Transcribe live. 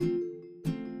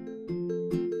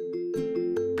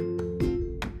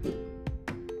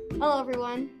Hello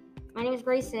everyone, my name is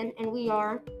Grayson and we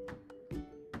are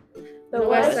the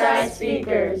Westside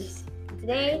Speakers.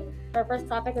 Today, for our first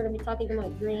topic, we're going to be talking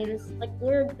about dreams. Like,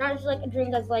 we're not just like a dream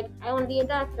that's like, I want to be a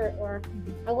doctor or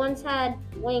I once had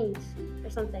wings or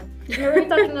something. We're going to be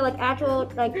talking about like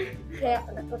actual, like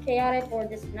chaotic or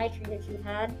just night dreams that you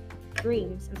had.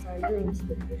 Dreams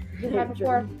you had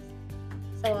before.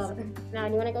 So, now,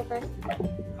 do you want to go first?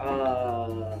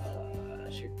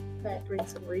 Sure. Okay. Bring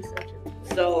some research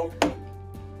in. So,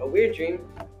 a weird dream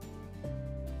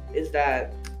is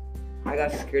that I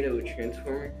got scared of a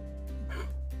transformer.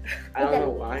 I don't know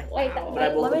why.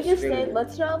 Let me just say,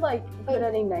 let's not like put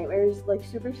any nightmares, like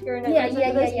super scary nightmares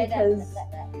into this because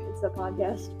it's a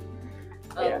podcast.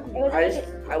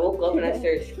 I woke up and I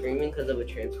started screaming because of a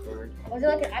transformer. Was it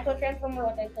like an actual transformer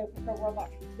or like a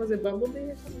robot? Was it Bumblebee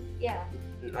or something? Yeah.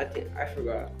 I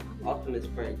forgot. Optimus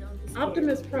Prime.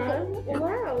 Optimus Prime?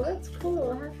 Wow, that's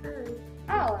cool. Have fun.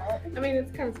 Oh. I mean,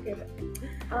 it's kind of scary.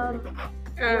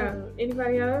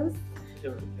 Anybody else?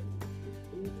 Sure.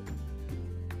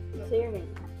 Say your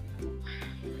name.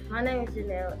 My name is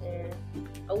Janelle, and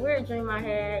a weird dream I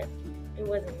had. It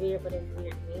wasn't weird, but it was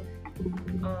weird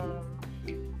to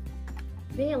me.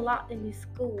 Being locked in this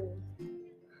school,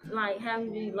 like having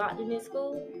to be locked in this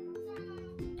school,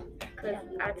 because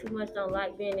I too much don't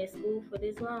like being in school for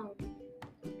this long.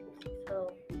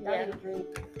 So yeah,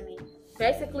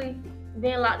 basically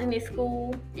being locked in this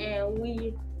school, and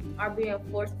we are being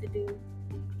forced to do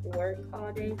work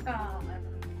all day.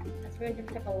 That's very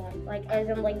different type of life. Like as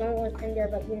in like no one's in there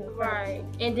but being right.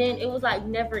 And then it was like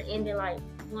never ending. Like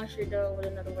once you're done with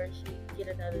another worksheet, get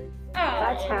another.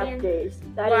 That's half days.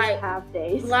 That is half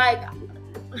days. Like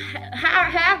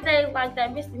half days like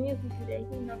that. Mr. Music today,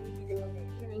 he know what you doing.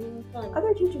 It ain't even funny.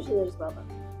 Other teachers do that as well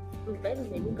though.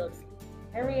 Basically, we go to sleep.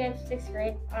 Every year, 6th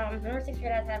grade. Remember 6th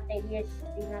grade I half day. We just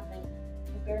do nothing.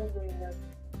 We barely do any work.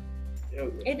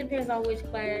 It depends on which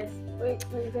class.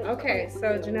 Okay,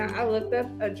 so Janelle, I looked up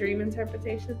a dream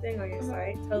interpretation thing on your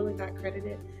site, totally not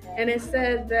credited, and it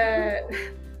said that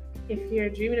if you're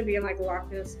dreaming of being like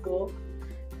locked in a school,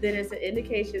 then it's an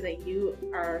indication that you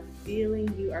are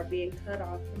feeling you are being cut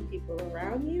off from people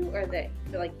around you, or that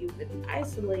you feel like you've been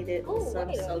isolated in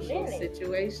some social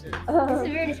situation. It's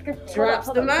very descriptive. Drops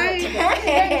the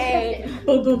mic.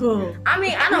 Boom, boom, boom. I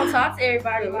mean, I don't talk to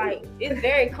everybody. Like, it's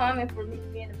very common for me to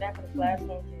be in the back of the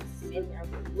classroom, just sitting there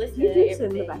listening to everything.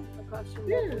 In the back of the classroom.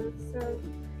 Yeah. So,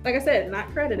 like I said,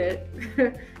 not credited.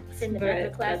 In the back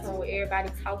of the classroom with everybody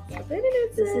talking.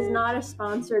 This is not a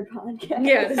sponsored podcast.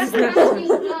 Yeah, this is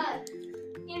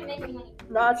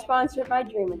not sponsored by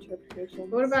Dream Interpretation.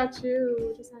 What about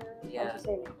you? Yeah,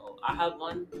 I have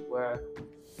one where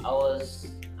I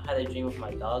had a dream of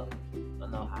my dog. I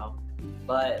don't know how,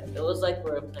 but it was like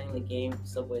we were playing the game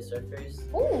Subway Surfers.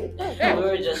 Ooh, and we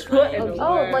were just running.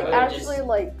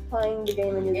 Like playing the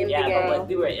game and you're but like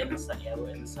we were inside. Yeah, we were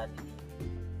inside the game.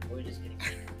 We were just getting.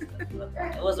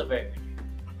 It was a very good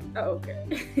dream. Oh, okay.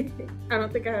 I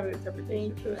don't think I have an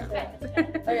interpretation for that.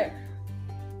 Okay.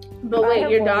 But wait,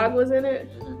 your dog was in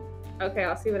it? Mm-hmm. Okay,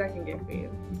 I'll see what I can get for you.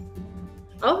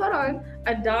 Oh, hold on.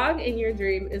 A dog in your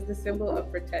dream is the symbol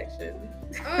of protection.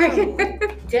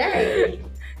 Dang.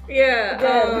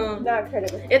 Yeah. Not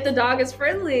credible. If the dog is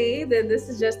friendly, then this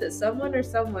is just that someone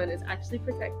is actually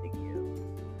protecting you.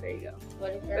 There you go.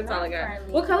 That's all I got.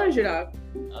 Friendly. What color is your dog?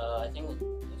 I think it was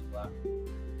black.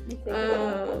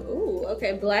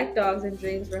 Okay. Black dogs in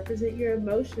dreams represent your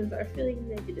emotions are feeling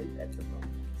negative at the moment.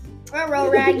 Roll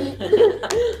Raggy.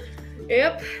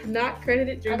 Yep, not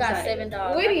credited dream. I got 7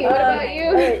 dogs. Whitney, what about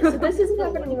you? Right, so this isn't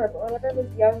happening anymore, but whenever I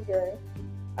was younger,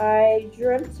 I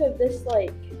dreamt of this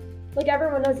like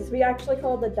everyone knows this. We actually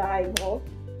call it the dying hole,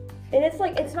 and it's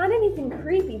like it's not anything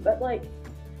creepy, but like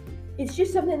it's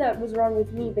just something that was wrong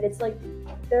with me. But it's like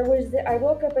I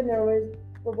woke up in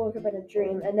a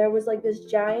dream, and there was like this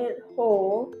giant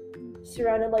hole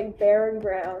surrounded like barren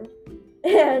ground,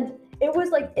 and it was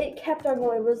like it kept on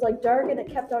going. It was like dark, and it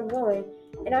kept on going.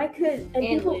 And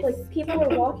people were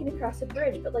walking across a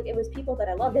bridge, but like it was people that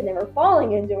I loved, and they were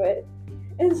falling into it.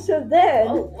 And so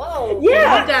then,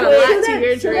 yeah, you got a lot to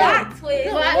your dream.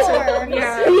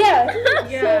 Yeah.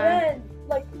 So then,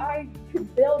 like I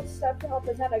could build stuff to help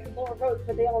us out. I could lower roads,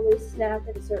 but they always snapped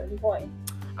at a certain point.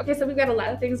 Okay, so we've got a lot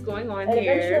of things going on and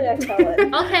here. Eventually, I tell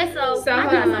it. Okay, so I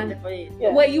got something for you. Yeah.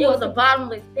 It was a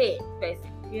bottomless pit, basically.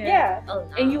 Yeah. Oh,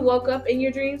 no. And you woke up in your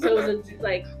dream, so it was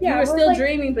you were still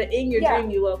dreaming, but in your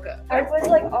dream you woke up. I was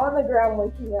like on the ground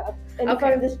waking up in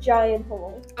front of this giant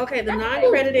hole. Okay, the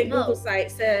non-credited Google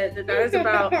site said that is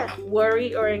about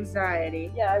worry or anxiety.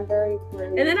 Yeah, I'm very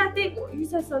worried. And then I think you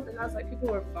said something. I was like, people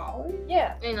were falling.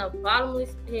 Yeah. In a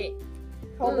bottomless pit.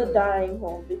 called the dying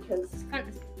hole because.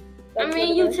 I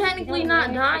mean, you technically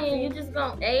not dying. You just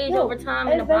gonna age over time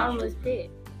in the bottomless pit.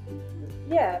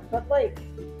 Yeah, but like,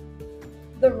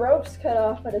 the ropes cut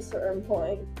off at a certain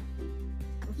point.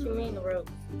 What you mean the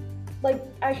ropes? Like,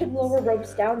 I could lower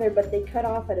ropes down there, but they cut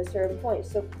off at a certain point.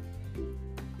 So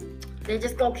they're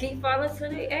just gonna keep falling to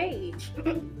the age.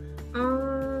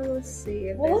 Let's see.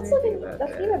 If well, there's that's anything about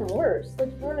that. even worse.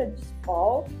 Like, you wanna just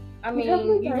fall? I mean,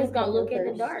 you just gonna look at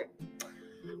the dark.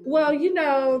 Well,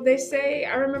 they say,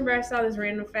 I remember I saw this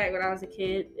random fact when I was a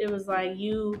kid. It was like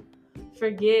you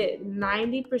forget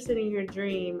 90% of your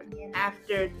dream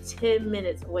after 10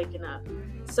 minutes of waking up.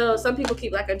 So some people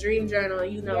keep like a dream journal.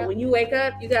 When you wake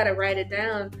up, you got to write it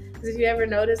down. Because if you ever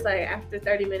notice, like after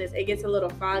 30 minutes, it gets a little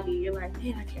foggy. You're like,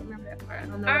 man, I can't remember that part. I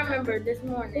don't know. I remember this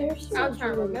morning. I was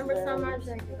trying to remember something I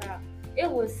dreamt about. It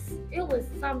was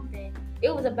something.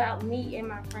 It was about me and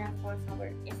my friends going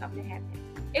somewhere and something happened.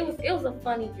 It was a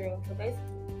funny dream. So basically,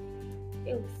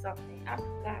 it was something. I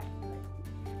forgot.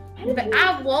 But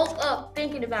I woke up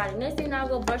thinking about it. Next thing I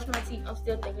go brush my teeth, I'm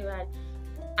still thinking about it.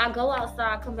 I go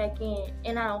outside, come back in,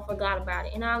 and I don't forgot about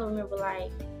it. And I don't remember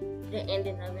like the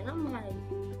ending of it. I'm like,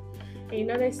 and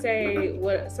they say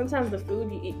sometimes the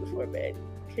food you eat before bed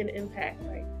can impact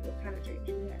like what kind of dreams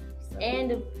you have. So.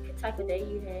 And the type of day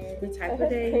you had. The type of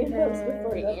day you had.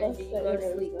 The energy you go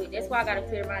to sleep with. That's why I gotta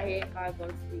clear my head before I go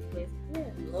to sleep with. Yeah.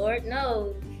 Lord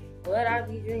knows what I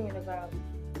be dreaming about.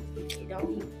 It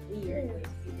don't be weird.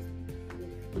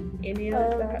 Any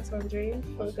other thoughts on dreams?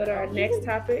 We'll go to our next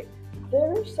topic.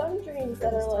 There are some dreams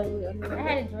that are like. I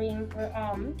had a dream where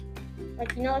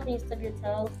like when you stub your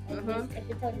toes, and if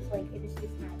your toe just like it just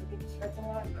gets mad, it just hurts a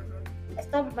lot. I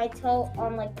stubbed my toe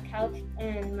on like the couch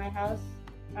in my house.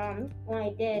 When I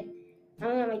did, I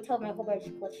remember my toe, my whole body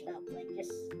just glitched up,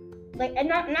 like and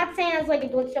not saying it's like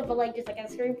it glitched up, but like just like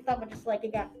a screen stuff, but just like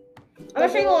it got. I'm gonna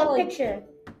show you a little picture.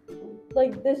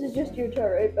 Like this is just your toe,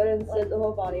 right? But instead the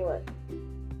whole body went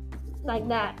like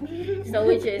that. So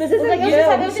it just. This is like it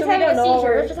was so just having a know seizure.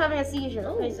 where- It was just having a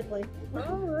seizure, basically.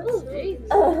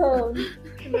 Oh,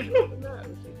 Jesus.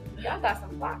 Y'all got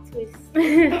some plot twists.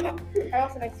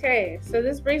 Okay, so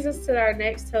this brings us to our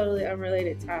next totally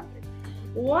unrelated topic.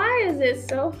 Why is it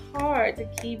so hard to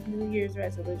keep New Year's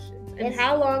resolutions? And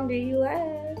how long do you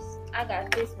last? I got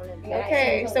this one.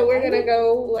 Okay, so we're gonna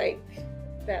go like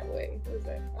that way. What is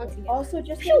that? Also,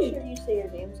 just make sure you say your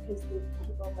names because the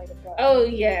people might have got. Oh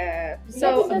yeah.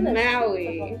 So send us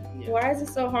Maui, Yeah. why is it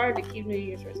so hard to keep New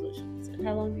Year's resolutions? And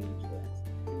how long do you usually last?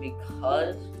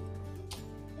 Because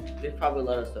there's probably a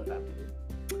lot of stuff happening.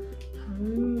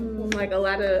 Like a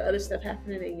lot of other stuff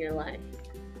happening in your life.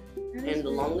 And the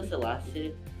longest it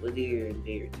lasted was either a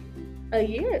day or two. A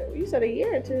year? You said a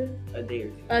year or two? A day or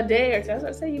two. A day or two. I was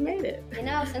about to say you made it.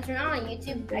 Since we're not on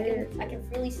YouTube, I can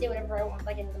freely say whatever I want.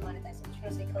 Like in the monetized. I'm just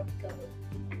gonna say go.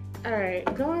 All right,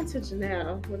 go on to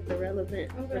Janelle with the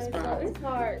relevant Okay, so response. it's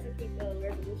hard to keep the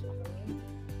resolution for me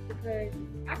because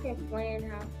I can plan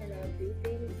how to do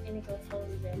things and it goes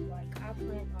totally back. Like I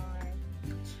plan on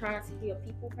trying to be a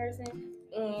people person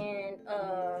and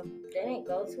that didn't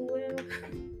go too well.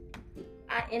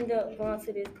 I ended up going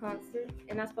to this concert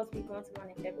and I'm supposed to be going to one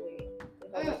in February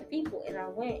with a whole bunch of people and I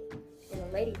went and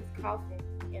the lady was coughing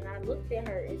and I looked at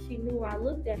her and she knew I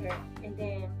looked at her and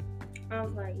then I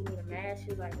was like, you need a mask? She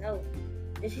was like, no.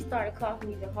 Then she started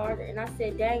coughing even harder. And I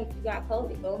said, dang, if you got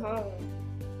COVID, go home.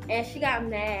 And she got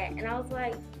mad. And I was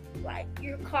like,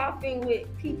 you're coughing with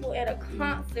people at a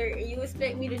concert and you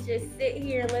expect me to just sit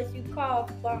here and let you cough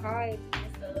behind me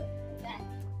and stuff.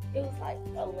 It was like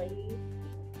a lady.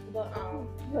 But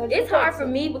it's hard for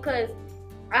me because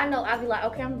I know I'll be like,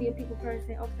 okay, I'm gonna be a people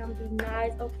person. Okay, I'm gonna be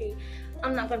nice. Okay,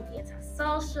 I'm not gonna be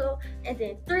antisocial. And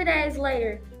then 3 days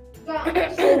later, in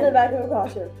the back of a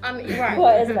costume. I mean, right.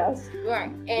 What is a mouse?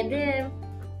 Right. And then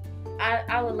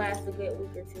I would last a good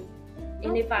week or two.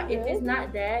 And if it's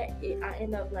not that, I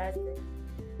end up lasting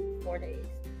 4 days.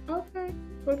 Okay.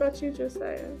 What about you,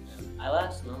 Josiah? I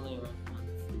last normally around a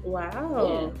month.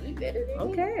 Wow. You better than me.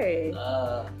 Okay.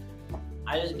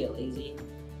 I just get lazy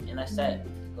and I set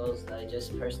goals that I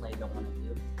just personally don't want to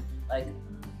do. Like,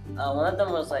 one of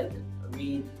them was like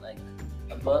read like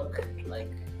a book, like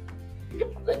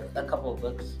a couple of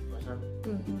books or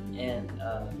something. And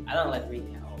I don't like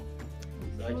reading at all,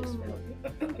 so I just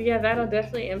failed. Yeah, that'll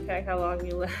definitely impact how long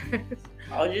you last.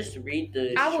 I'll just read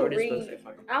the I will shortest read. books I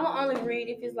find. I will only read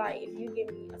if it's like if you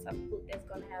give me a type of book that's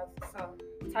gonna have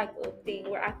some type of thing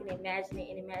where I can imagine it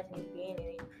and imagine it being in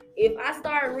it. If I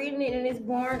start reading it and it's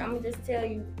boring, I'm gonna just tell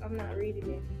you I'm not reading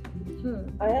it.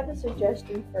 I have a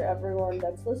suggestion for everyone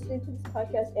that's listening to this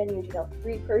podcast and you, Janelle.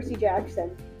 Read Percy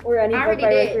Jackson or any book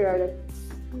by Rick Riordan.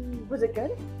 Was it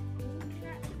good?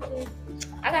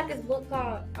 I got this book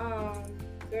called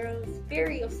Girls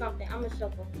Theory or something. I'm gonna show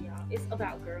both of y'all. It's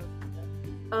about girls.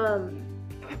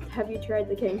 Have you tried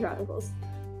the King Chronicles?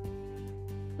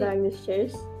 Magnus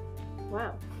Chase?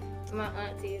 Wow. My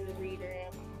auntie is a reader.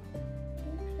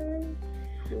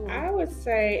 I would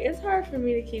say it's hard for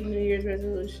me to keep New Year's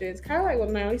resolutions. Kind of like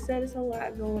what Maui said, it's a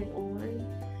lot going on.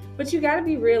 But you got to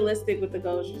be realistic with the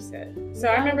goals you set. So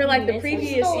I remember like the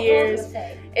previous years,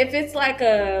 if it's like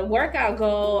a workout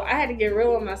goal, I had to get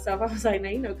real with myself. I was like,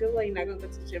 no, good well, you're not going to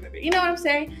go to the gym every day. You know what I'm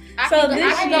saying? I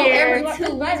can go every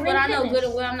 2 weeks, but I know good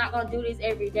and well I'm not going to do this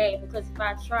every day because if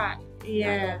I try, it's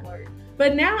not gonna work.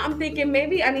 But now I'm thinking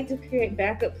maybe I need to create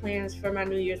backup plans for my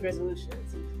New Year's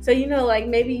resolutions. So, like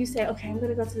maybe you say, okay, I'm going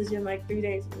to go to the gym like 3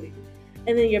 days a week.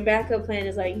 And then your backup plan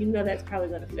is like, that's probably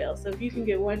going to fail. So if you can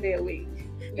get 1 day a week,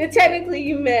 then technically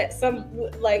you met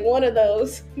like one of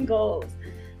those goals.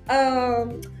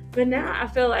 But now I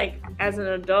feel like as an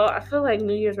adult, I feel like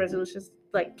New Year's resolutions,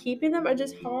 like keeping them are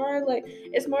just hard. Like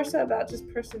it's more so about just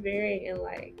persevering and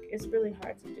like, it's really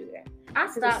hard to do that. I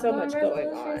stopped so doing much going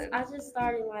resolutions. on. I just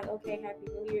started like, okay, Happy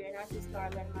New Year, and I just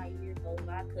started letting my year go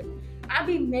by. I'd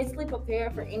be mentally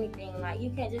prepared for anything. Like you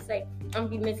can't just say I'm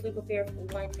be mentally prepared for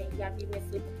one thing. You gotta be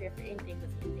mentally prepared for anything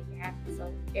because anything can happen.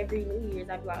 So every New Year's,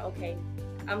 I'd be like, okay,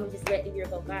 I'm gonna just let the year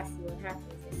go by, see what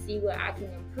happens, and see what I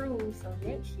can improve. So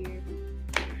next year.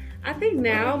 I think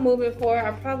now moving forward,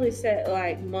 I'll probably set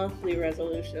like monthly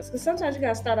resolutions because sometimes you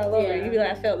gotta start all over. Yeah. You be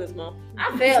like, I failed this month. I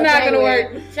failed. It's not gonna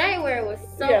work. January was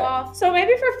so off. So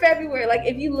maybe for February, like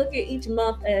if you look at each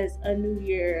month as a new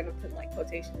year, and I put like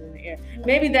quotations in the air,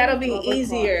 maybe that'll be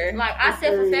easier. Like I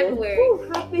said for February.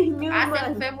 Ooh, happy New I said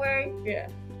Month. for February. Yeah.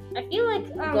 I feel like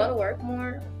go to work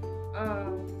more.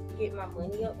 Get my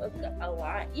money up a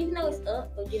lot, even though it's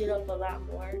up, but get it up a lot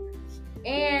more,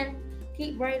 and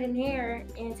keep braiding hair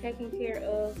and taking care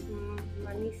of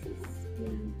my nieces.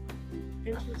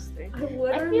 Interesting. I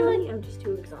feel like I'm just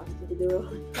too exhausted to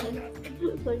do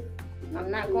it. Like,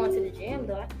 I'm not going to the gym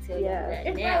though. I can tell you that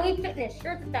It's now. probably fitness.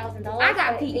 Sure, it's $1,000. I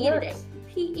got but it PE today. works.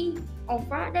 PE on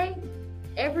Friday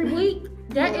every week.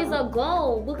 That is a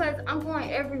goal because I'm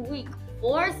going every week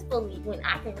forcefully when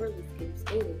I can really skip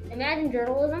school. Imagine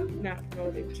journalism. Not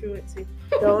promoting truancy.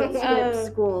 don't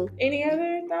skip school. Any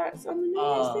other thoughts on the New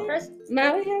Year's Day? First,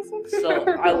 Maui has some. So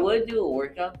I would do a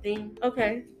workout thing,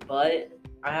 Okay, but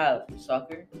I have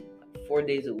soccer 4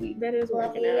 days a week. that is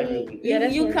working out. Every week. Yeah,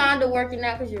 that's you working. kind of working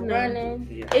out because you're No. running.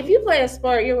 Yeah. If you play a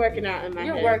sport, you're working out in my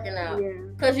You're head. working out Yeah.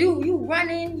 because you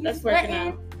running. You That's working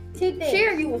sweating. out. 2 things.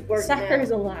 Cheer, you was working Soccer out.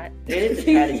 is a lot. And it's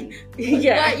academy.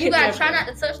 Yeah, But you gotta try not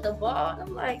to touch the ball.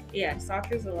 I'm like, Yeah,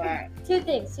 soccer's a lot. 2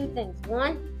 things.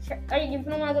 One, sure, if you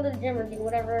don't want to go to the gym or do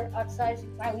whatever exercise,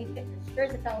 buy Wii Fitness. Sure,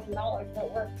 it's $1,000, but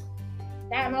it works.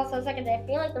 That and also second, I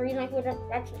feel like the reason I would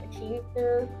actually achieve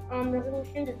the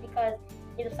resolution is because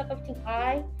either stuff up too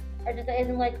high or just it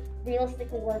isn't like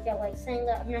realistically work out. Like saying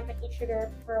that you're not gonna eat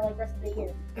sugar for like the rest of the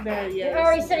year. You're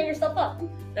already setting yourself up.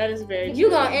 That is very you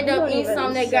true. gonna end up don't eating even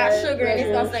something that got say sugar and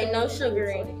it's gonna say resolution. no sugar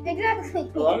in it.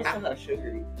 Exactly. A lot of stuff have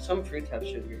sugar. Some fruits have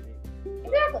sugar in it.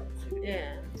 Exactly.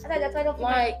 Yeah. I thought that's why I don't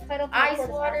Like, I don't Ice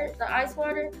water, the ice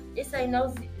water, it say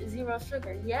no zero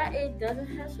sugar. Yeah, it doesn't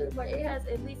have sugar, but it has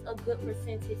at least a good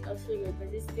percentage of sugar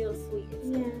because it's still sweet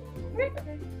and stuff.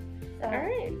 All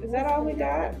right. Is that all we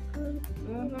got? Per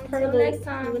Until the next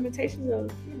time. limitations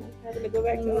of having to go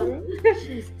back to the room.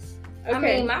 Jesus. Okay. I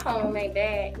mean, my home ain't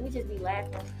bad. We just be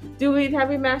laughing. Have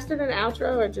we mastered an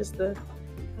outro or just the?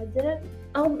 I did it.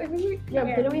 Oh, maybe. Yeah,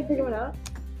 didn't we figure it out?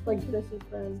 Like this is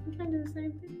We can do the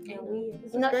same thing. And we.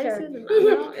 This I'm not is sure. Grayson, and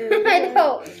I'm out, and- I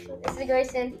know. This is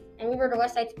Grayson, and we were the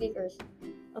Westside speakers.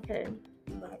 Okay.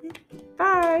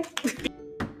 Bye.